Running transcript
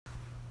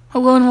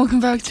Hello and welcome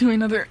back to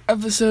another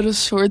episode of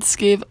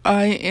SportScape.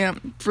 I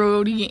am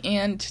Brody,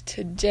 and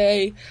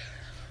today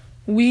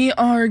we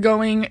are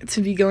going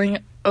to be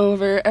going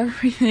over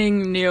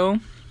everything new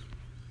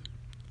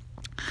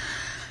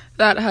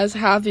that has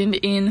happened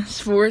in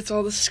sports,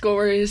 all the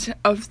scores,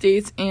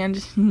 updates,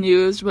 and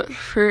news. But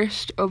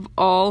first of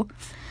all,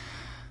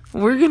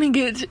 we're going to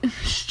get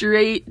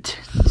straight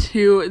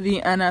to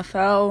the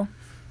NFL.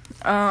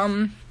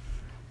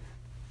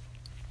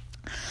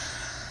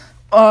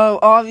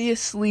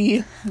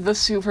 Obviously the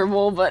Super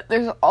Bowl, but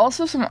there's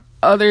also some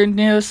other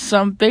news,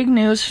 some big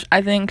news,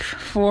 I think,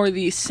 for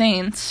the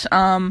Saints,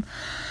 and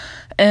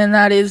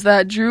that is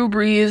that Drew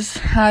Brees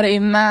had a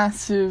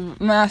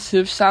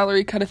massive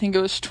salary cut. I think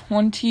it was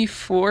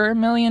 $24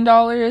 million,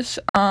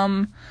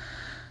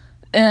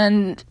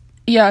 and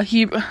yeah,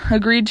 he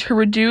agreed to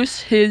reduce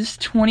his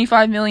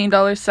 $25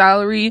 million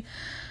salary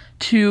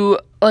to,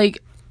 I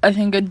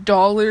think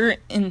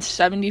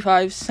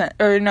 $1.75,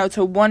 or no,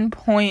 to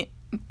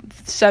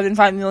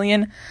 $1.75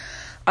 million.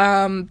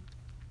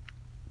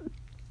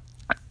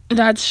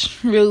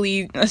 That's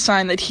really a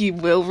sign that he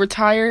will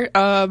retire.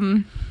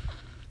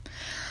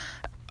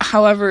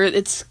 However,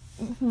 it's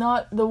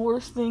not the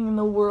worst thing in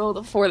the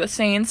world for the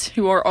Saints,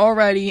 who are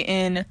already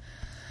in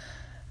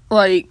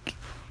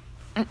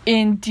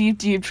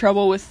deep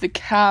trouble with the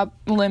cap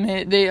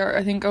limit. They are,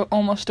 I think,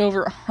 almost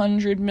over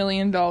 $100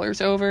 million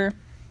over.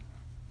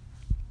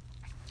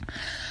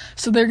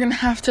 So they're going to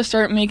have to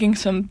start making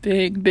some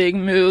big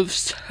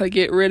moves to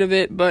get rid of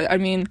it. But, I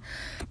mean,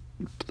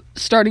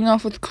 starting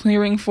off with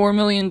clearing $4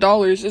 million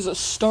is a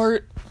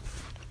start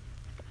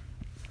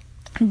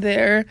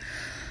there.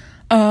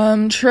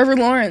 Trevor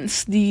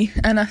Lawrence, the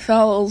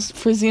NFL's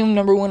presumed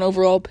number one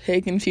overall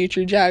pick and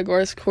future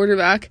Jaguars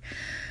quarterback,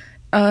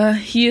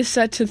 he is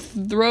set to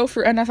throw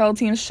for NFL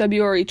teams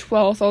February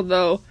 12th,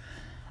 although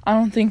I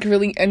don't think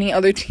really any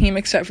other team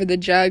except for the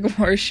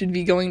Jaguars should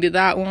be going to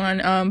that one.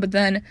 But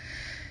then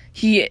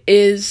he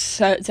is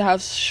set to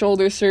have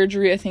shoulder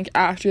surgery, I think,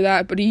 after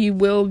that, but he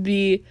will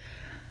be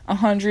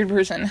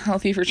 100%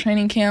 healthy for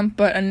training camp.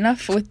 But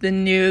enough with the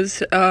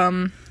news.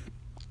 We're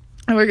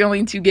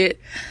going to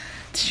get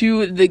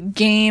to the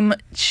game.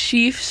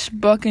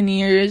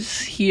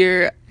 Chiefs-Buccaneers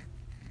here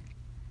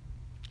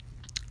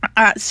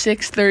at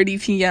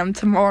 6:30 p.m.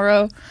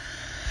 tomorrow.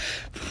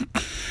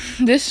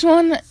 This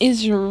one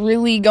is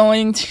really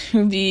going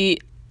to be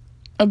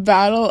a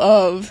battle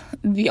of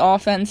the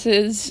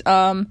offenses.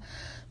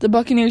 The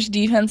Buccaneers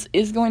defense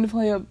is going to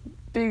play a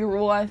big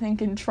role, I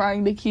think, in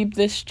trying to keep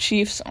this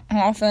Chiefs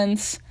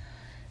offense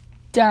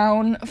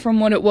down from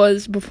what it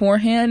was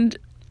beforehand.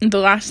 The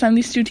last time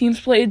these two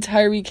teams played,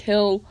 Tyreek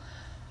Hill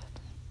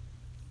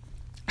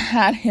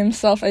had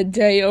himself a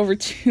day, over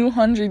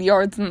 200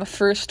 yards in the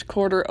first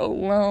quarter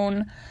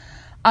alone.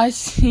 I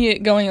see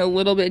it going a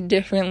little bit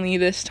differently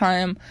this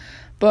time,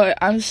 but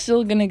I'm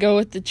still going to go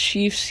with the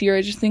Chiefs here.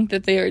 I just think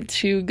that they are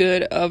too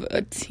good of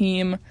a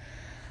team.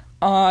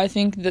 I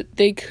think that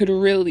they could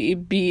really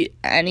beat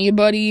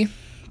anybody.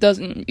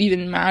 Doesn't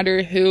even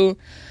matter who.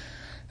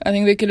 I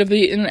think they could have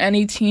beaten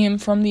any team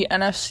from the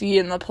NFC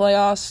in the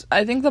playoffs.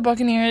 I think the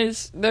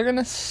Buccaneers, they're going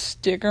to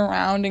stick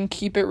around and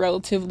keep it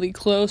relatively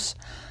close.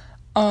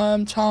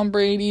 Tom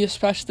Brady,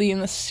 especially in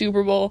the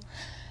Super Bowl,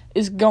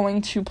 is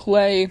going to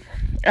play,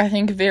 I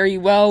think, very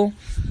well.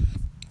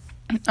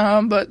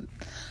 But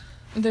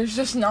there's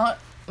just not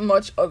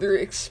much other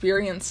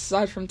experience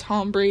aside from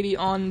Tom Brady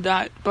on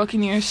that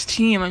Buccaneers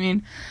team. I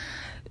mean,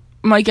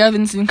 Mike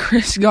Evans and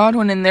Chris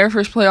Godwin in their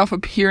first playoff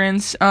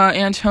appearance.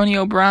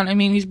 Antonio Brown, I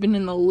mean, he's been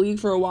in the league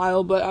for a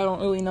while, but I don't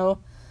really know.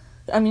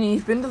 I mean,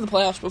 he's been to the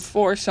playoffs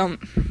before,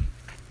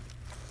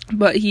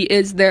 but he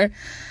is there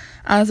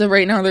as of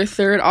right now, their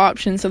third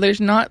option, so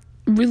there's not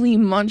really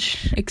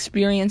much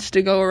experience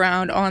to go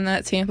around on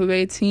that Tampa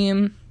Bay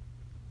team,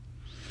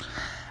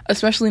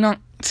 especially not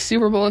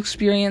Super Bowl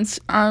experience.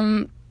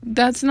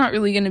 That's not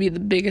really going to be the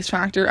biggest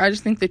factor. I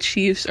just think the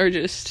Chiefs are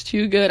just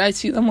too good. I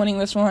see them winning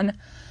this one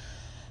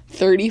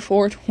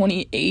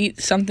 34-28,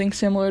 something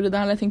similar to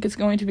that. I think it's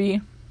going to be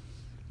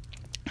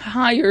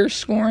higher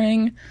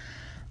scoring,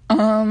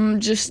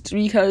 just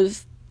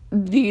because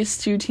these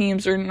two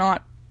teams are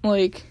not,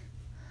 they're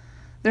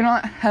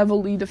not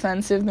heavily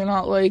defensive. They're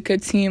not like a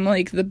team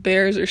like the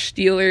Bears or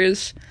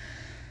Steelers.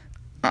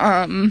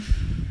 Well,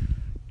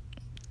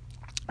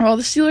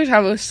 the Steelers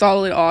have a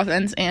solid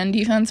offense and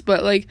defense,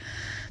 but,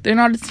 they're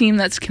not a team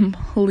that's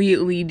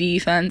completely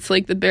defense.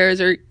 The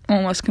Bears are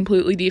almost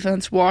completely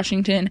defense.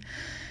 Washington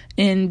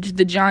and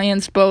the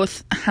Giants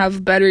both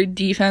have better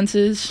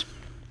defenses.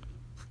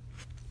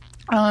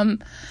 I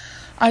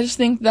just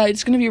think that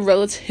it's going to be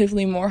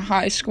relatively more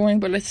high scoring,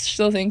 but I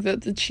still think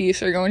that the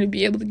Chiefs are going to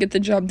be able to get the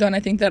job done. I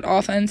think that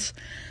offense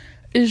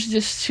is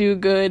just too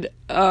good.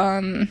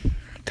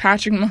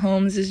 Patrick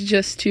Mahomes is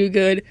just too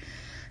good.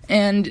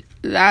 And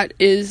that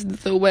is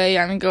the way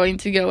I'm going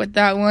to go with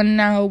that one.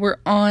 Now we're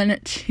on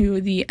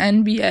to the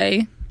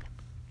NBA.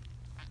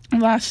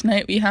 Last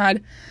night we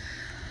had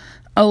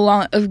a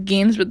lot of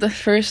games, but the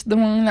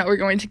one that we're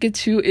going to get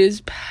to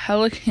is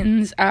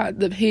Pelicans at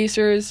the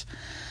Pacers.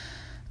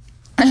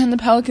 And the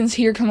Pelicans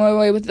here come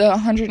away with the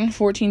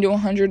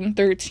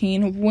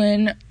 114-113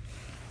 win.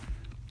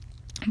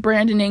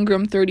 Brandon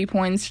Ingram, 30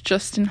 points.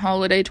 Justin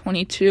Holiday,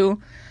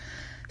 22.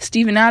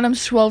 Steven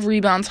Adams, 12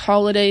 rebounds.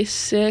 Holiday,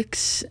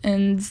 6.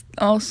 And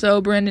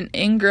also Brandon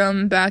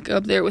Ingram back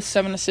up there with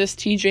 7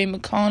 assists. TJ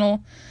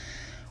McConnell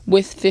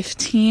with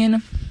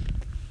 15.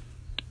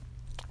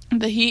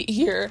 The Heat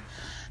here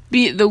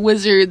beat the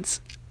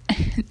Wizards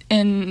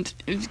and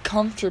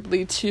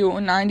comfortably too,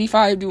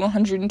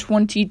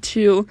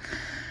 95-122.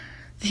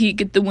 The Heat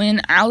get the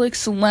win.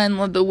 Alex Len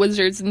led the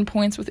Wizards in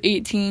points with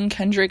 18.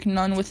 Kendrick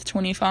Nunn with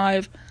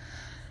 25.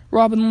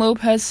 Robin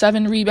Lopez,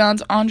 7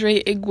 rebounds.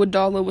 Andre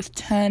Iguodala with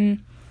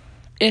 10.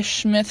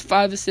 Ish Smith,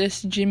 5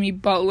 assists. Jimmy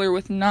Butler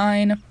with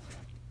 9.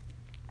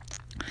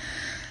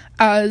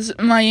 As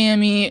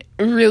Miami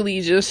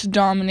really just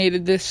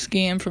dominated this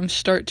game from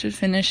start to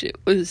finish. It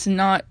was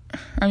not,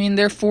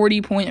 their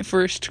 40-point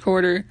first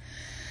quarter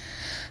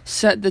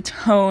set the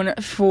tone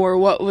for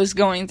what was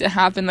going to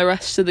happen the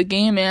rest of the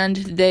game, and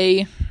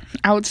they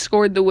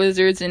outscored the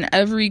Wizards in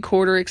every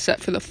quarter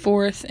except for the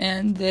fourth,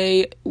 and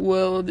they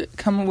will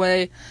come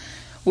away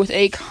with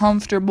a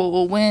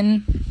comfortable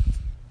win.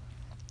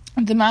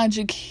 The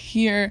Magic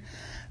here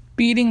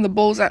beating the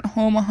Bulls at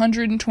home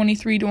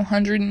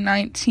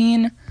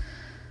 123-119.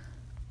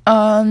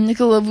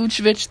 Nikola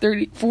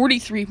Vucevic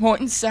 43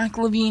 points, Zach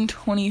LaVine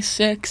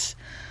 26.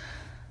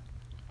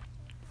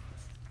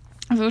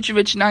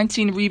 Vucevic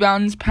 19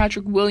 rebounds,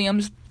 Patrick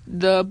Williams,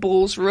 the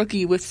Bulls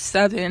rookie, with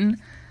 7.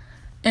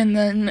 And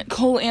then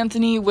Cole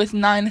Anthony with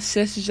 9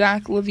 assists,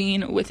 Zach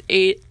LaVine with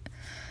 8,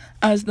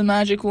 as the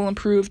Magic will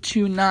improve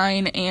to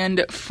 9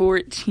 and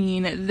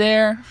 14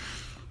 there.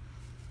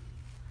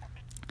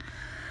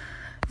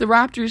 The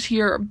Raptors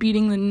here are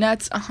beating the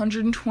Nets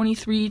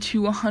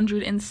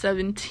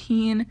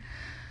 123-117.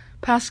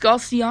 Pascal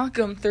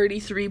Siakam,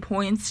 33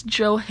 points.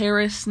 Joe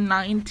Harris,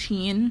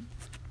 19.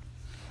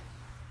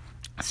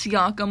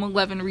 Siakam,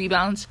 11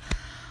 rebounds.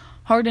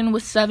 Harden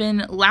with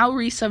 7.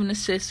 Lowry, 7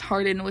 assists.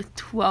 Harden with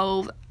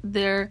 12.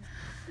 Their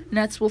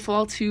Nets will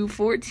fall to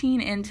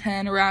 14 and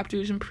 10.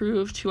 Raptors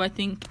improve to, I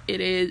think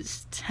it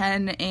is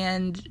 10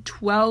 and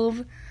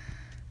 12.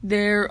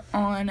 There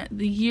on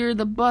the year,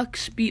 the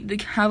Bucks beat the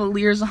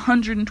Cavaliers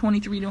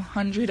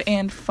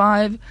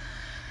 123-105.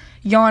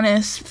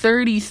 Giannis,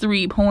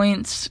 33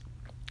 points.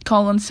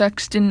 Colin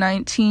Sexton,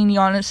 19.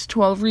 Giannis,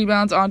 12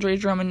 rebounds. Andre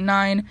Drummond,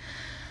 9.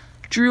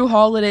 Drew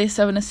Holiday,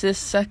 7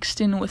 assists.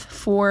 Sexton with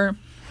 4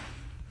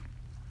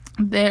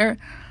 there.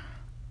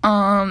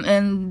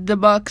 And the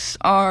Bucks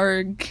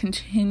are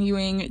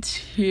continuing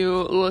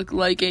to look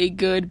like a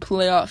good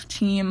playoff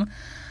team.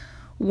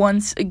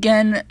 Once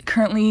again,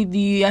 currently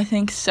the,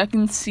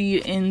 second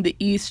seed in the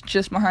East,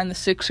 just behind the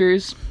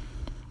Sixers.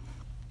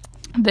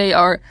 They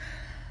are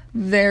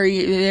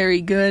very, very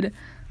good.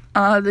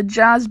 The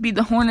Jazz beat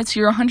the Hornets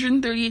here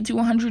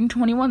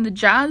 138-121. The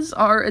Jazz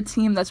are a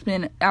team that's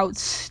been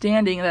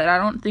outstanding that I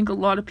don't think a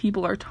lot of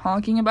people are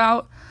talking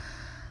about.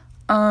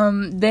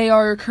 They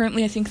are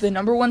currently, the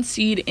number 1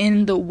 seed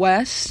in the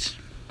West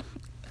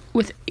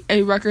with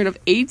a record of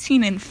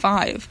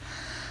 18-5.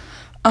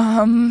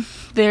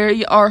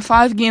 They are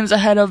 5 games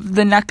ahead of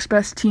the next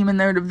best team in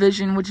their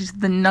division, which is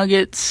the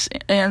Nuggets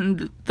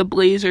and the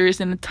Blazers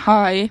in a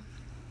tie.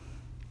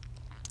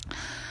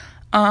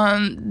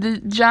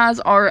 The Jazz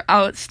are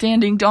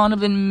outstanding.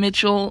 Donovan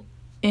Mitchell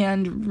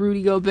and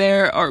Rudy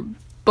Gobert are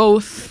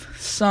both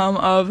some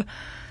of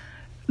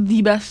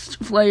the best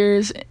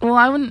players. Well,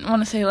 I wouldn't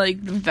want to say,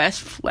 the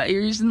best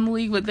players in the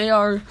league, but they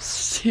are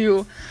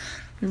 2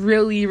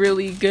 really,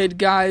 really good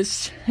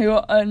guys.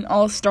 An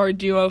all-star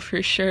duo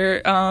for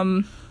sure.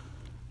 And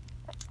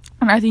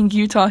I think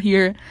Utah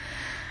here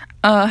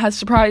has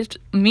surprised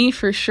me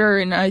for sure,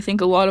 and I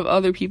think a lot of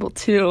other people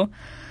too.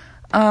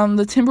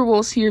 The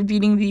Timberwolves here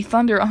beating the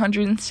Thunder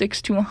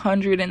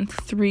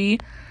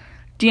 106-103.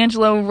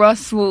 D'Angelo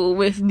Russell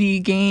with the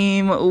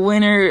game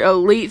winner, a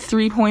late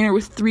three-pointer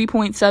with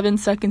 3.7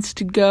 seconds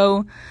to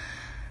go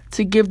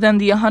to give them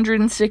the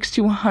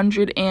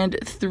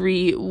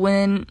 106-103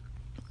 win.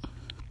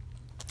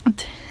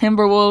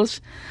 Timberwolves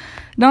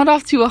not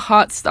off to a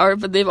hot start,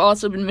 but they've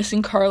also been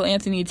missing Karl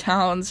Anthony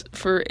Towns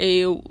for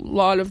a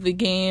lot of the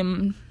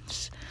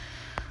games.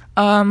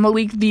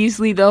 Malik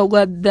Beasley, though,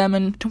 led them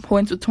in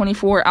points with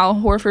 24. Al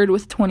Horford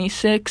with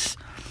 26.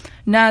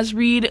 Naz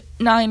Reid,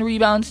 9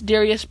 rebounds.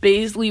 Darius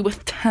Bazley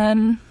with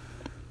 10.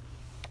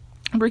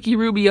 Ricky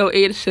Rubio,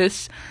 8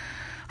 assists.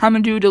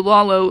 Hamidou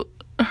Diallo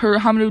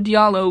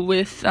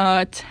with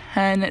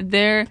 10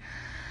 there.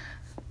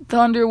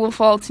 Thunder will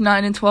fall to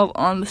 9-12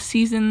 on the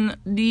season.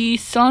 The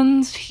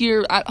Suns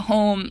here at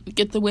home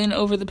get the win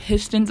over the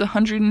Pistons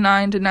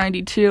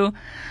 109-92.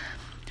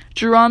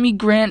 Jerami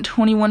Grant,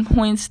 21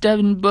 points.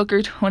 Devin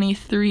Booker,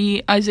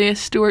 23. Isaiah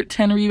Stewart,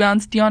 10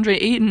 rebounds. DeAndre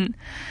Ayton,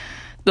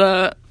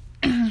 the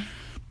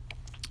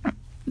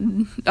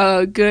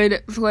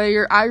good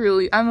player.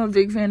 I'm a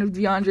big fan of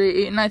DeAndre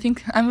Ayton. I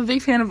think I'm a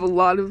big fan of a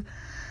lot of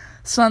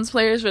Suns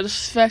players, but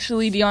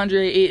especially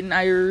DeAndre Ayton.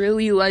 I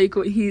really like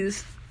what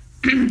he's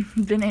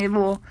been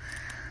able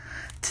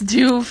to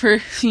do for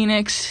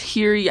Phoenix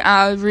here. He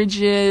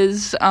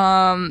averages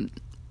not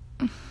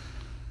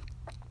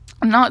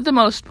the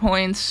most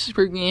points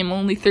per game,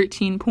 only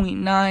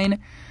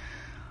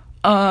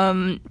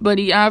 13.9. But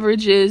he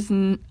averages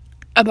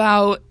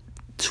about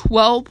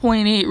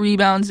 12.8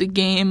 rebounds a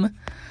game,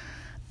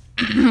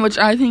 which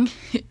I think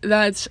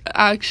that's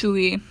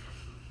actually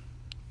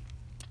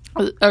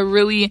a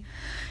really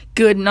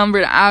good number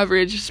to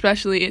average,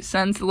 especially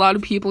since a lot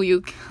of people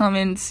you come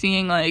in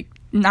seeing like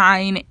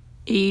 9,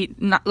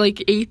 8, not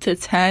like 8 to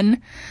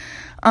 10.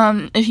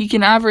 If you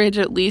can average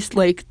at least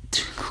like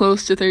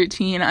close to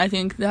 13, I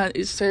think that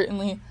is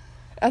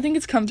I think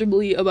it's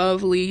comfortably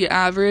above league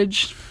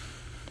average.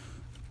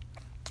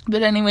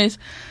 But anyways,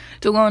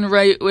 DeLone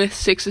Wright with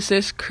 6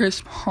 assists,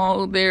 Chris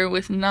Paul there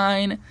with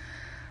 9.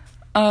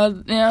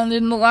 And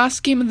in the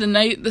last game of the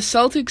night, the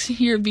Celtics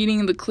here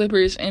beating the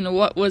Clippers in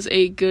what was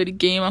a good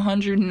game,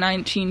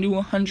 119 to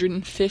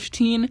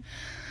 115.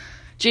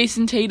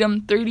 Jason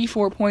Tatum,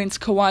 34 points,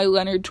 Kawhi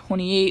Leonard,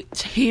 28.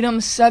 Tatum,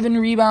 7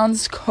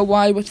 rebounds,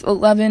 Kawhi with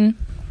 11.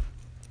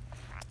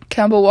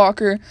 Kemba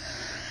Walker,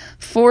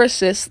 4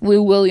 assists,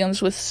 Lou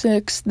Williams with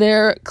 6.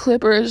 Their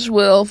Clippers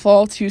will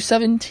fall to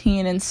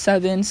 17-7.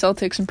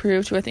 Celtics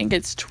improve to, I think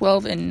it's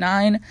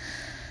 12-9.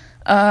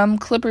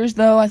 Clippers,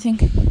 though, I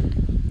think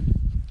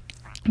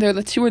they're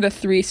the 2 or the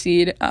 3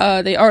 seed.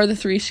 They are the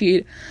 3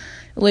 seed.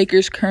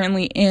 Lakers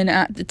currently in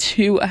at the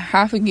 2, a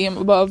half a game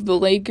above the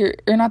Lakers,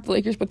 or not the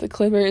Lakers, but the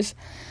Clippers.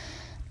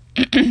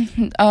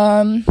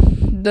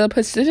 The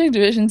Pacific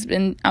Division's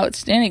been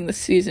outstanding this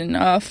season.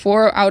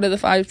 4 out of the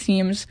 5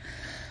 teams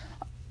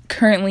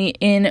currently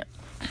in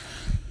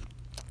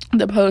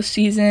the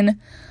postseason.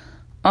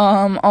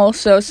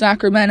 Also,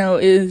 Sacramento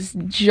is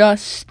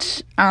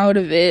just out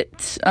of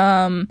it.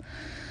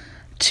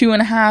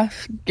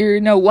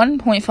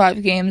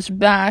 1.5 games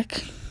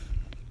back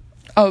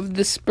of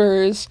the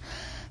Spurs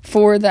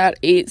for that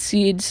 8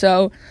 seed.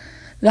 So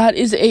that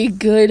is a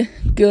good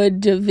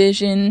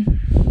division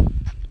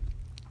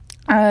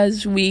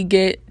as we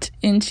get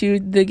into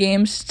the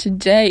games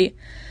today.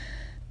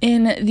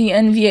 In the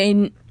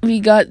NBA, we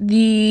got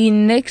the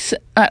Knicks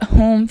at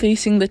home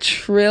facing the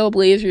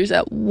Trailblazers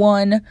at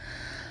 1.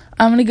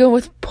 I'm going to go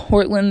with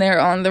Portland there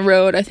on the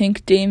road. I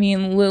think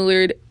Damian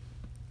Lillard,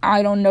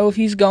 I don't know if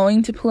he's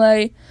going to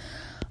play.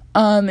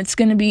 It's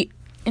going to be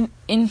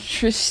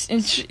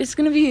it's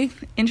going to be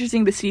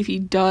interesting to see if he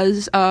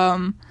does.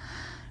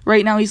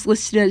 Right now he's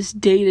listed as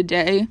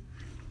day-to-day.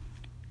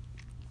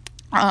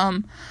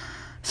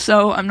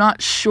 So I'm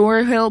not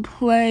sure he'll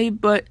play,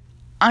 but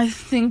I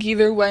think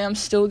either way I'm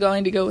still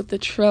going to go with the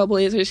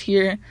Trailblazers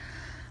here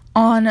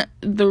on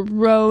the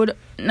road.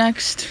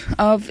 Next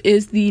up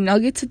is the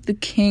Nuggets at the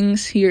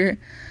Kings here.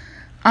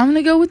 I'm going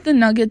to go with the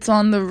Nuggets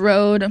on the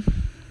road.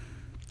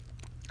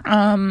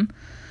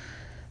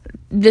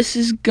 This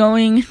is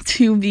going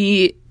to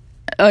be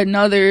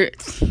another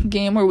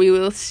game where we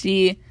will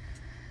see,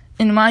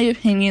 in my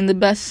opinion, the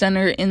best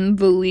center in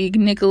the league,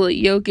 Nikola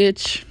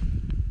Jokic.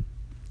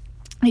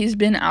 He's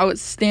been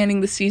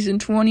outstanding this season,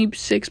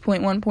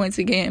 26.1 points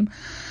a game,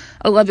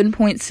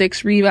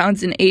 11.6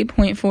 rebounds, and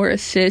 8.4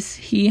 assists.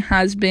 He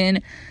has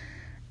been,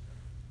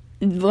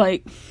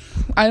 I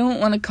don't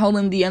want to call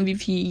him the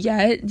MVP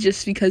yet,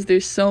 just because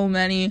there's so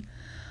many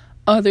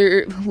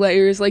other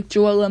players like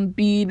Joel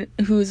Embiid,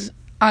 who's,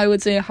 I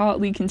would say,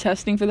 hotly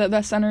contesting for that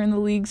best center in the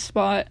league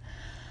spot.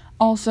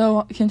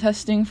 Also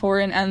contesting for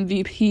an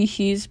MVP.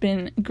 He's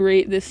been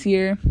great this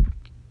year.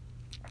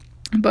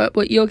 But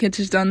what Jokic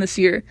has done this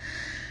year,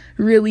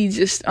 really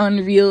just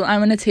unreal. I'm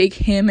going to take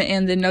him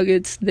and the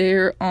Nuggets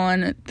there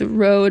on the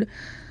road.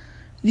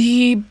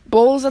 The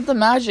Bulls at the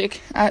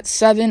Magic at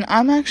 7.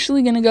 I'm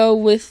actually going to go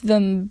with the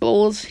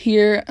Bulls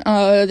here.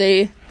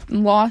 They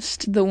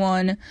lost the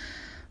one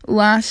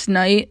last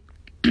night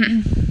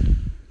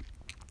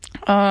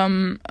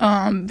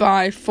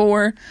by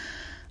 4.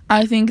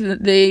 I think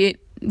that they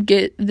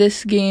get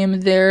this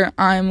game there.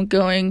 I'm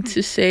going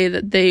to say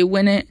that they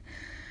win it.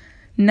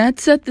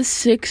 Nets at the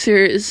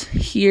Sixers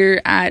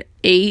here at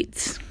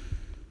 8.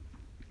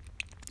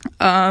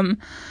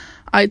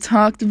 I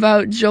talked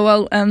about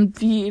Joel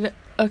Embiid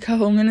a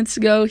couple minutes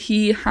ago.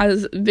 He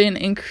has been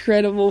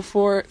incredible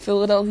for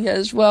Philadelphia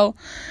as well.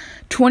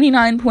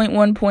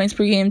 29.1 points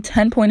per game,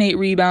 10.8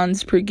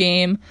 rebounds per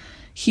game.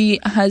 He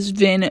has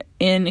been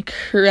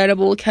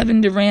incredible. Kevin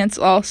Durant's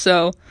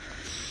also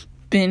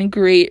been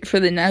great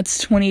for the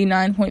Nets.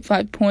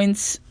 29.5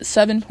 points,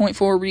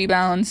 7.4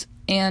 rebounds,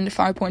 and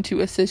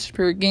 5.2 assists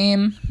per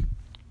game.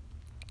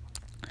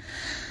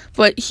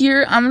 But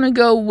here, I'm going to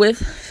go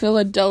with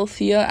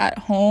Philadelphia at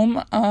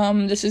home.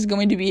 This is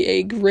going to be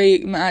a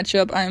great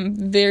matchup.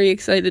 I'm very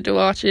excited to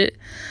watch it.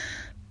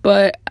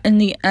 But in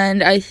the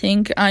end, I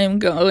think I am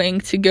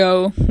going to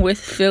go with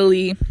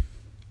Philly.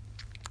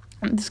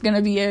 It's going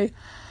to be a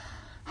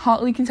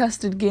hotly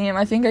contested game.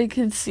 I think I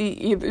could see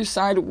either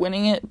side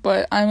winning it,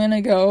 but I'm going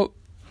to go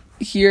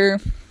here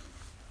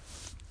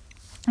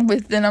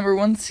with the number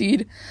 1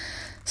 seed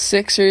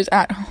Sixers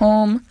at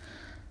home.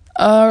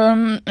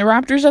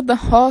 Raptors at the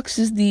Hawks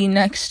is the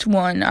next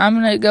one. I'm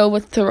going to go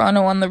with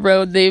Toronto on the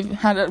road. They've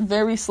had a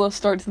very slow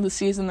start to the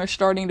season. They're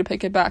starting to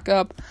pick it back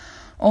up.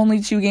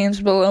 Only 2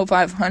 games below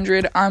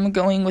 500. I'm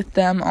going with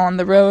them on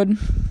the road.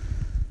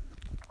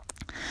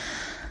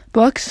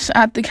 Bucks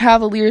at the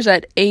Cavaliers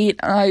at 8.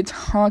 I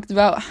talked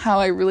about how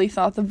I really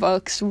thought the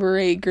Bucks were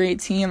a great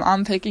team.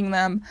 I'm picking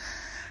them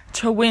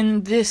to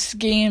win this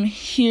game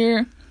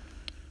here.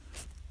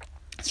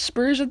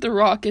 Spurs at the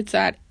Rockets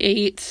at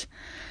 8.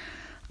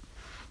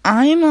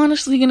 I'm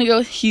honestly going to go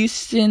with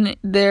Houston.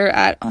 They're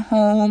at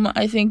home.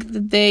 I think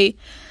that they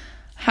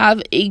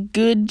have a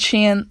good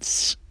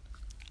chance.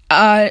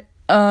 They're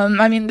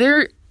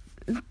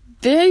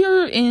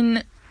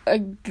in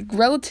a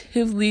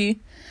relatively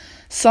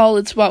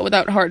solid spot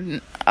without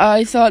Harden.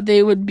 I thought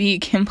they would be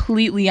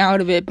completely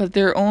out of it, but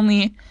they're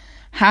only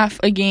half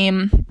a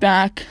game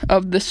back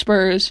of the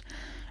Spurs.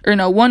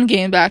 1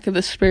 game back of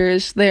the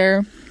Spurs.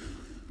 They're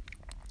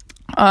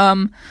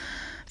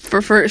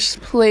for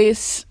first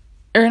place.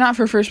 Or not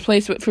for first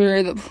place, but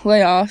for the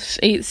playoffs,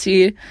 8th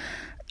seed.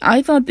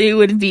 I thought they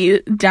would be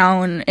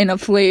down in a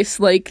place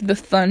like the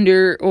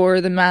Thunder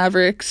or the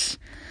Mavericks,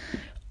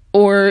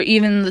 or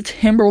even the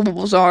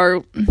Timberwolves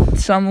are,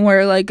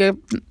 somewhere like a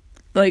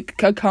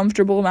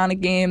comfortable amount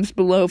of games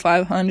below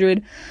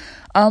 500.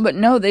 But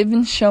no, they've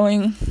been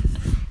showing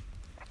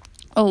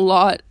a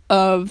lot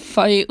of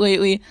fight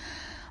lately,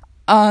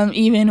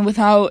 even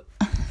without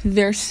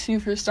their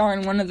superstar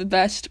and one of the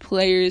best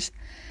players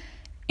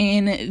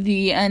in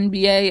the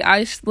NBA.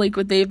 I like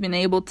what they've been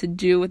able to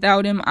do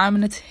without him. I'm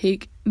going to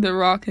take the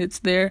Rockets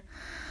there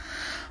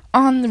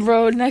on the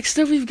road. Next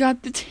up, we've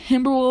got the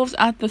Timberwolves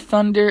at the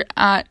Thunder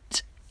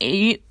at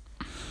 8.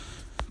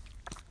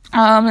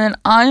 And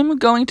I'm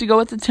going to go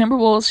with the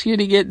Timberwolves here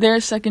to get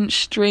their second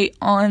straight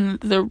on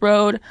the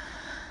road.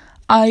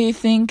 I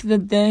think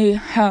that they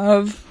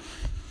have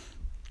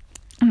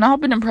not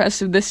been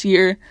impressive this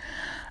year,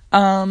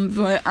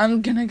 but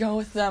I'm going to go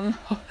with them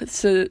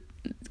to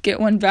get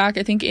one back.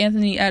 I think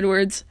Anthony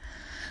Edwards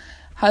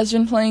has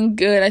been playing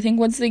good. I think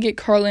once they get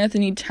Karl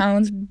Anthony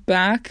Towns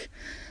back,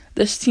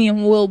 this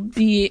team will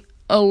be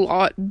a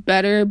lot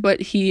better, but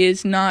he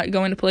is not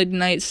going to play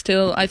tonight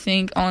still, I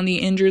think, on the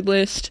injured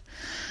list.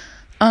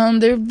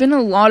 There have been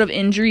a lot of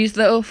injuries,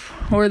 though,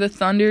 for the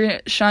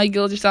Thunder. Shai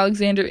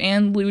Gilgeous-Alexander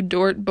and Lou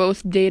Dort,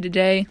 both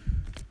day-to-day.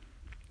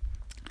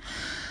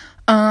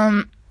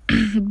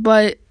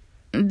 But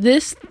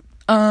this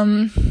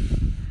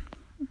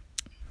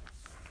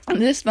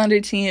Thunder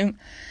team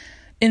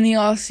in the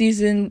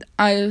offseason,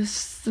 I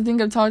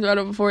think I've talked about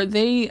it before,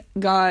 they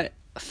got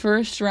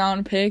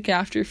first-round pick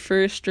after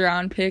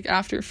first-round pick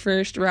after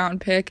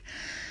first-round pick.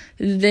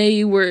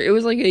 It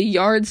was like a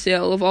yard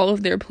sale of all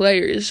of their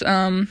players.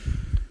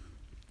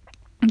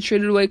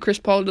 Traded away Chris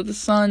Paul to the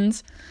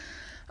Suns.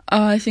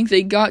 I think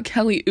they got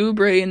Kelly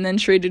Oubre and then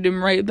traded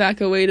him right back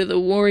away to the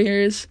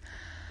Warriors.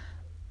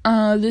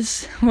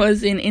 This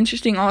was an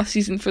interesting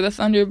offseason for the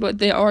Thunder, but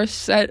they are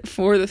set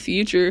for the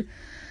future.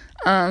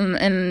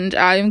 And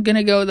I'm going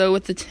to go, though,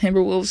 with the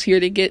Timberwolves here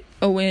to get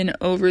a win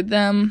over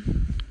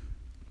them.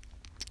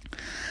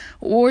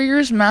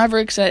 Warriors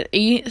Mavericks at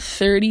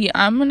 8:30.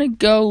 I'm going to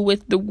go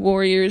with the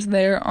Warriors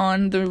there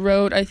on the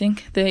road. I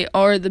think they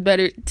are the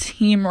better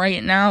team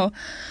right now.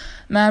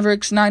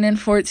 Mavericks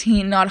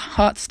 9-14, not a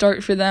hot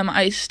start for them.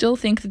 I still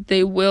think that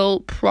they will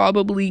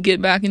probably get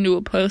back into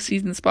a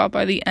postseason spot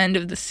by the end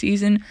of the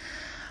season.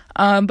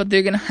 But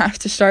they're going to have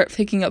to start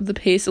picking up the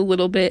pace a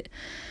little bit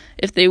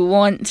if they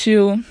want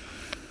to.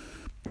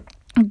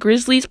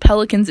 Grizzlies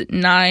Pelicans at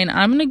 9.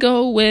 I'm going to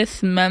go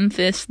with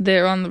Memphis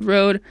there on the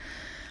road.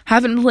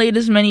 Haven't played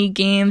as many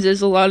games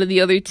as a lot of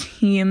the other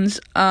teams,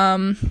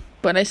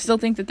 but I still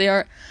think that they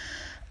are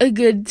a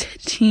good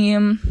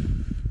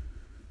team.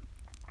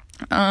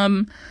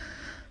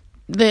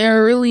 There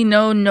are really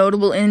no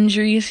notable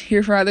injuries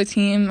here for either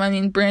team. I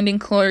mean, Brandon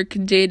Clark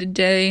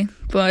day-to-day,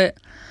 but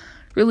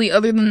really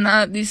other than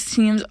that, these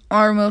teams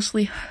are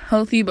mostly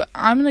healthy, but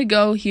I'm going to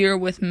go here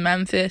with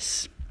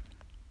Memphis.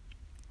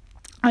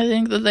 I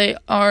think that they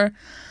are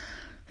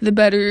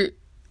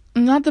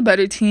not the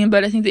better team,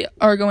 but I think they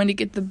are going to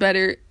get the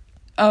better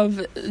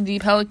of the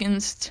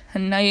Pelicans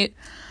tonight.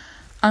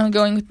 I'm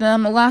going with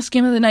them. Last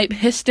game of the night,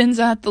 Pistons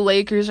at the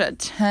Lakers at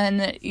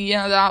 10.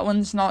 Yeah, that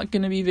one's not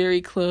going to be very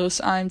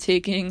close. I'm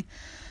taking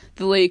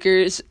the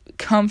Lakers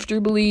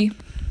comfortably.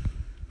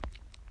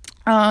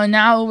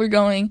 Now we're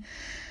going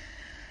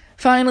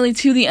finally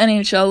to the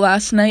NHL.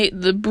 Last night,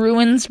 the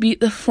Bruins beat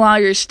the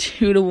Flyers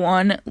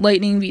 2-1.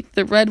 Lightning beat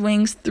the Red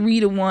Wings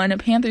 3-1.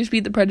 Panthers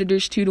beat the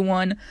Predators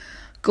 2-1.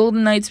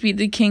 Golden Knights beat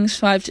the Kings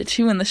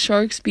 5-2. And the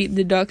Sharks beat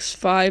the Ducks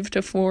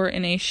 5-4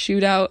 in a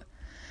shootout.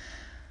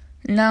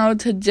 Now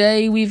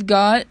today we've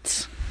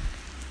got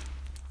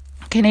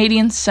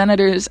Canadian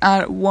Senators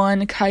at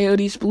 1,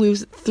 Coyotes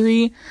Blues at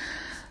 3,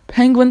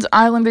 Penguins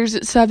Islanders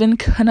at 7,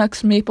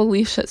 Canucks Maple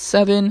Leafs at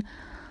 7,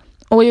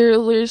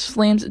 Oilers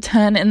Flames at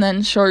 10, and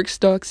then Sharks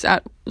Ducks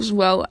as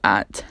well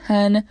at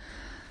 10.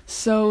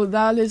 So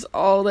that is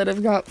all that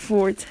I've got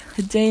for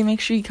today. Make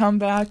sure you come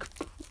back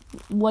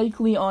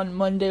likely on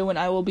Monday when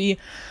I will be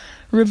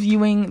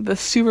reviewing the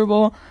Super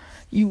Bowl.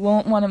 You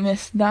won't want to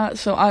miss that,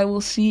 so I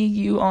will see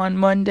you on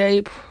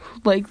Monday,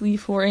 likely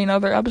for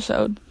another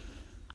episode.